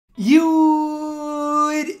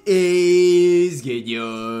It is good,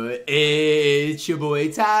 yo. It's your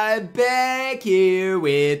boy Ty back here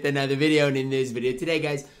with another video. And in this video today,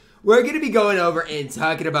 guys, we're going to be going over and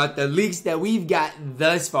talking about the leaks that we've got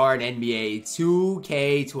thus far in NBA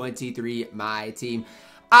 2K23 MyTEAM.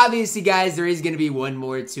 Obviously, guys, there is going to be one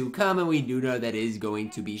more to come, and we do know that is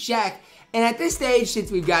going to be Shaq. And at this stage,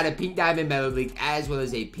 since we've got a Pink Diamond Melo leak as well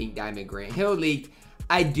as a Pink Diamond Grant Hill leak,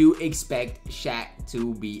 I do expect Shaq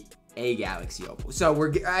to be a Galaxy Opal.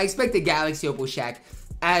 So I expect a Galaxy Opal Shaq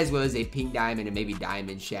as well as a Pink Diamond and maybe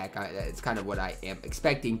Diamond Shaq. That's kind of what I am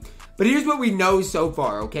expecting. But here's what we know so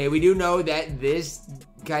far, okay? We do know that this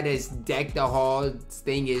kind of deck the hall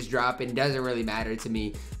thing is dropping. Doesn't really matter to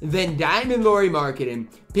me. Then Diamond Lauri Markkanen,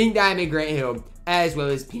 Pink Diamond Grant Hill, as well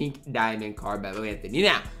as Pink Diamond Carmelo Anthony.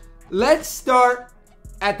 Now, let's start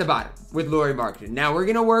at the bottom with Lauri Markkanen. Now, we're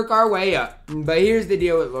going to work our way up. But here's the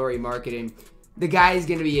deal with Lauri Markkanen. The guy is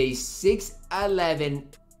going to be a 6'11"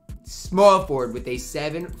 small forward with a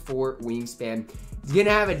 7'4" wingspan. He's going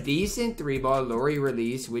to have a decent 3-ball Lauri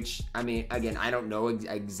release, which, I mean, again, I don't know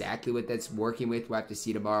exactly what that's working with. We'll have to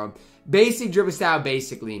see tomorrow. Basic dribble style,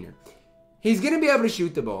 basic leaner. He's going to be able to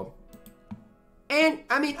shoot the ball. And,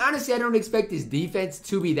 I mean, honestly, I don't expect his defense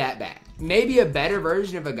to be that bad. Maybe a better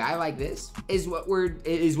version of a guy like this is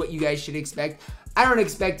what you guys should expect. I don't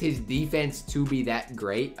expect his defense to be that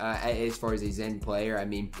great as far as a ZEN player. I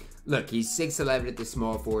mean, look, he's 6'11" at the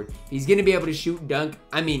small forward. He's going to be able to shoot dunk.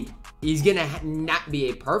 I mean, he's going to not be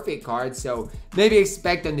a perfect card, so maybe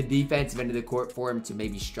expect on the defensive end of the court for him to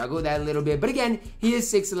maybe struggle that a little bit. But again, he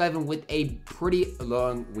is 6'11" with a pretty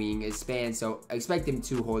long wing span, so I expect him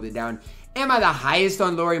to hold it down. Am I the highest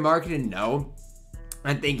on Lauri Markkanen? No.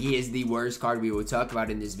 I think he is the worst card we will talk about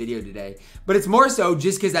in this video today. But it's more so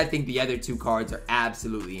just because I think the other two cards are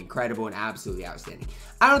absolutely incredible and absolutely outstanding.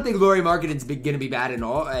 I don't think Lauri Markkanen's going to be bad at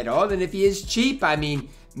all. And if he is cheap, I mean,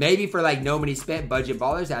 maybe for like no money spent budget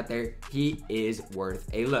ballers out there, he is worth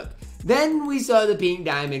a look. Then we saw the Pink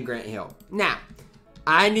Diamond Grant Hill. Now,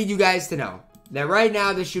 I need you guys to know that right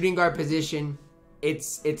now the shooting guard position,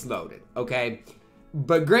 it's loaded, okay?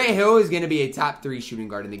 But Grant Hill is going to be a top 3 shooting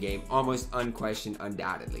guard in the game, almost unquestioned,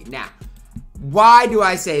 undoubtedly. Now, why do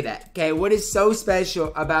I say that? Okay, what is so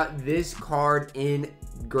special about this card in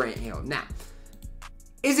Grant Hill? Now,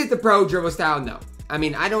 is it the pro dribble style? No. I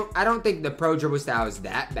mean, I don't think the pro dribble style is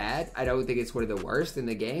that bad. I don't think it's one of the worst in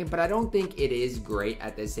the game, but I don't think it is great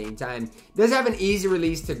at the same time. It does have an easy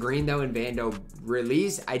release to green, though, and Vando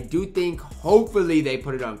release. I do think, hopefully, they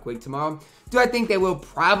put it on quick tomorrow. Do I think they will?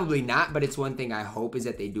 Probably not, but it's one thing I hope is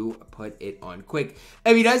that they do put it on quick.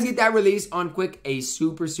 If he does get that release on quick, a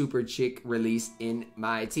super chick release in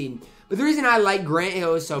my team. But the reason I like Grant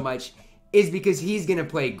Hill so much is because he's going to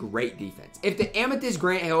play great defense. If the Amethyst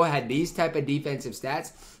Grant Hill had these type of defensive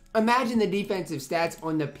stats, imagine the defensive stats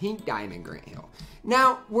on the Pink Diamond Grant Hill.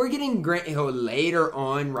 Now, we're getting Grant Hill later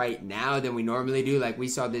on right now than we normally do. Like, we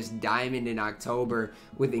saw this Diamond in October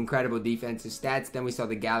with incredible defensive stats. Then we saw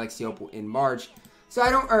the Galaxy Opal in March.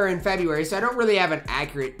 Or in February. So I don't really have an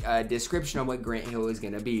accurate description on what Grant Hill is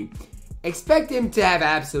going to be. Expect him to have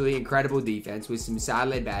absolutely incredible defense with some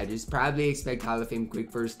solid badges. Probably expect Hall of Fame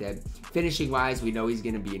quick first step. Finishing wise, we know he's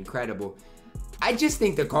going to be incredible. I just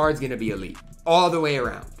think the card's going to be elite all the way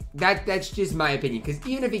around. That's just my opinion. Because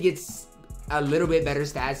even if he gets a little bit better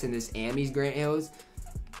stats than this Amis Grant Hills,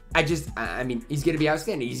 I mean, he's going to be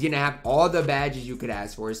outstanding. He's going to have all the badges you could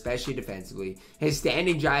ask for, especially defensively. His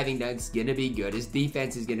standing driving dunk's going to be good. His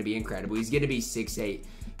defense is going to be incredible. He's going to be 6'8".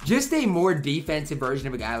 Just a more defensive version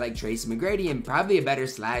of a guy like Tracy McGrady and probably a better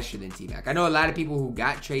slasher than T-Mac. I know a lot of people who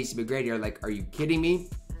got Tracy McGrady are like, are you kidding me?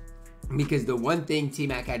 Because the one thing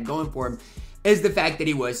T-Mac had going for him is the fact that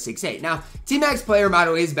he was 6'8". Now, T-Mac's player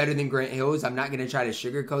model is better than Grant Hill's. I'm not going to try to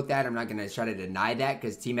sugarcoat that. I'm not going to try to deny that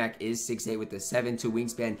because T-Mac is 6'8" with a 7'2"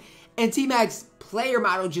 wingspan. And T-Mac's player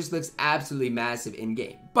model just looks absolutely massive in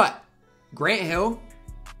game. But Grant Hill,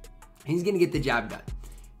 he's going to get the job done.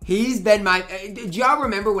 He's been my... Do y'all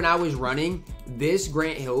remember when I was running this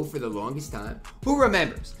Grant Hill for the longest time? Who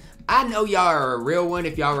remembers? I know y'all are a real one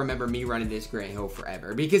if y'all remember me running this Grant Hill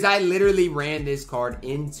forever. Because I literally ran this card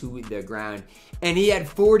into the ground. And he had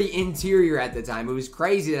 40 interior at the time. It was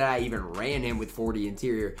crazy that I even ran him with 40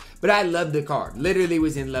 interior. But I loved the card. Literally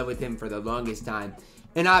was in love with him for the longest time.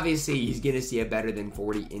 And obviously, he's going to see a better than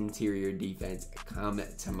 40 interior defense come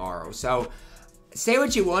tomorrow. So, say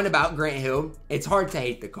what you want about Grant Hill. It's hard to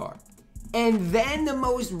hate the card. And then the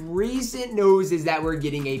most recent news is that we're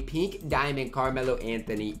getting a Pink Diamond Carmelo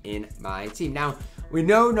Anthony in my team. Now, we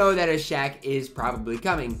know that a Shaq is probably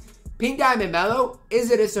coming. Pink Diamond Melo,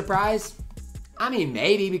 is it a surprise? I mean,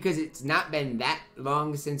 maybe, because it's not been that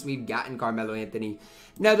long since we've gotten Carmelo Anthony.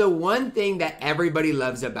 Now, the one thing that everybody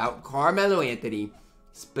loves about Carmelo Anthony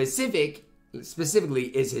specifically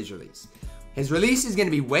is his release. His release is going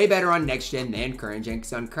to be way better on next gen than current gen,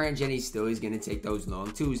 because on current gen, he still is going to take those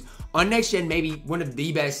long twos. On next gen, maybe one of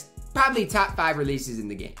the best, probably top 5 releases in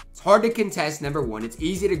the game. It's hard to contest, number 1. It's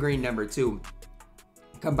easy to green, number 2.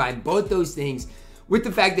 Combine both those things with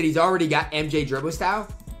the fact that he's already got MJ dribble style.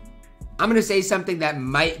 I'm going to say something that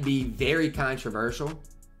might be very controversial.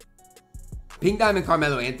 Pink Diamond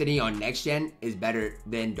Carmelo Anthony on next gen is better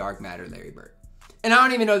than Dark Matter Larry Bird. And I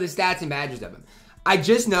don't even know the stats and badges of him. I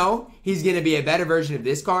just know he's going to be a better version of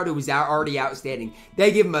this card, who was already outstanding.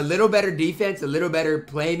 They give him a little better defense, a little better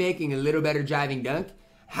playmaking, a little better driving dunk.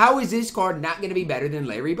 How is this card not going to be better than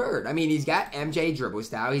Larry Bird? I mean, he's got MJ dribble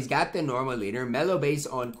style. He's got the normal leader, mellow base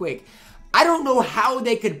on quick. I don't know how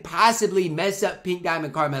they could possibly mess up Pink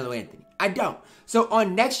Diamond Carmelo Anthony. I don't. So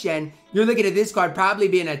on next gen, you're looking at this card probably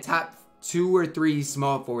being a top 2 or 3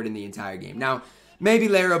 small forward in the entire game. Now, maybe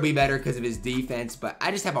Larry will be better because of his defense, but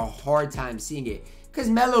I just have a hard time seeing it, because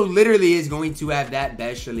Melo literally is going to have that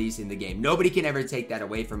best release in the game. Nobody can ever take that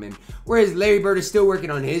away from him. Whereas Larry Bird is still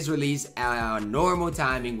working on his release on normal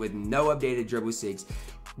timing with no updated dribble 6.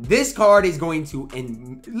 This card is going to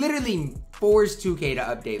literally force 2K to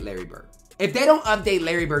update Larry Bird. If they don't update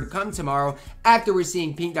Larry Bird come tomorrow, after we're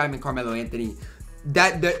seeing Pink Diamond Carmelo Anthony,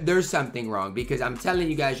 there's something wrong. Because I'm telling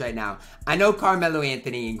you guys right now, I know Carmelo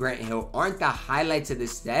Anthony and Grant Hill aren't the highlights of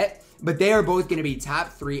this set, but they are both going to be top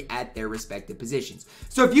 3 at their respective positions.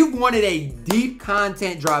 So if you've wanted a deep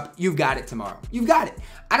content drop, you've got it tomorrow. You've got it.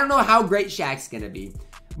 I don't know how great Shaq's going to be,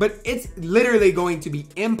 but it's literally going to be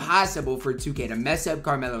impossible for 2K to mess up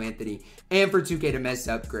Carmelo Anthony and for 2K to mess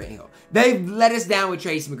up Grant Hill. They've let us down with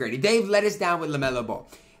Tracy McGrady. They've let us down with LaMelo Ball.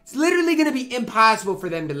 It's literally going to be impossible for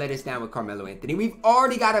them to let us down with Carmelo Anthony. We've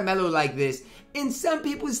already got a Melo like this, and some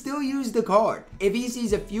people still use the card. If he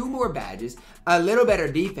sees a few more badges, a little better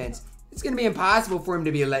defense, it's going to be impossible for him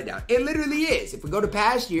to be a letdown. It literally is. If we go to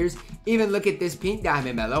past years, even look at this Pink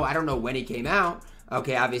Diamond Melo. I don't know when he came out.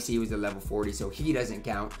 Okay, obviously he was a level 40, so he doesn't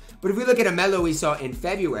count. But if we look at a Melo we saw in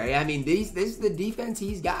February, I mean, this is the defense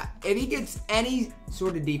he's got. If he gets any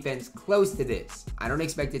sort of defense close to this, I don't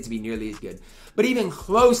expect it to be nearly as good, but even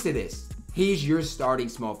close to this, he's your starting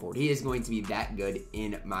small forward. He is going to be that good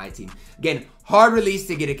in my team. Again, hard release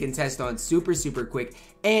to get a contest on, super, super quick,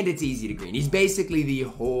 and it's easy to green. He's basically the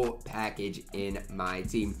whole package in my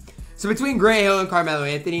team. So between Grant Hill and Carmelo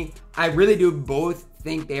Anthony, I really do both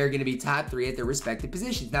think they are going to be top 3 at their respective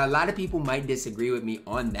positions. Now, a lot of people might disagree with me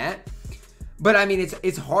on that, but I mean,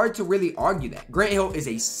 it's hard to really argue that. Grant Hill is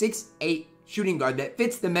a 6'8" shooting guard that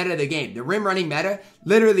fits the meta of the game. The rim running meta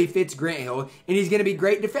literally fits Grant Hill, and he's going to be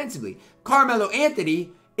great defensively. Carmelo Anthony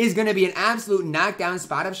is going to be an absolute knockdown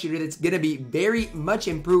spot-up shooter that's going to be very much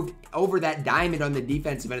improved over that diamond on the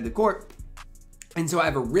defensive end of the court. And so I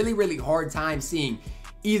have a really, really hard time seeing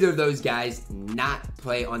either of those guys not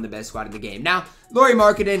play on the best squad in the game. Now, Lauri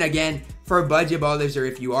Markkanen, again, for budget ballers, or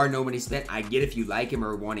if you are no money spent, I get if you like him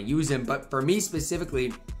or want to use him. But for me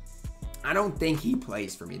specifically, I don't think he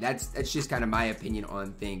plays for me. That's just kind of my opinion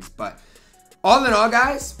on things. But all in all,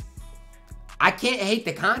 guys, I can't hate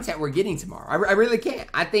the content we're getting tomorrow. I really can't.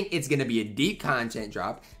 I think it's going to be a deep content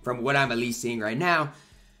drop from what I'm at least seeing right now.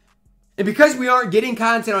 And because we aren't getting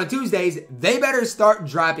content on Tuesdays, they better start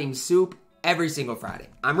dropping soup every single Friday.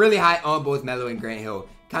 I'm really high on both Melo and Grant Hill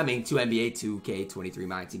coming to NBA 2K23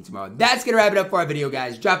 MyTEAM tomorrow. That's going to wrap it up for our video,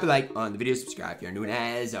 guys. Drop a like on the video, subscribe if you're new, and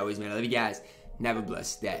as always, man, I love you guys, and have a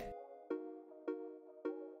blessed day.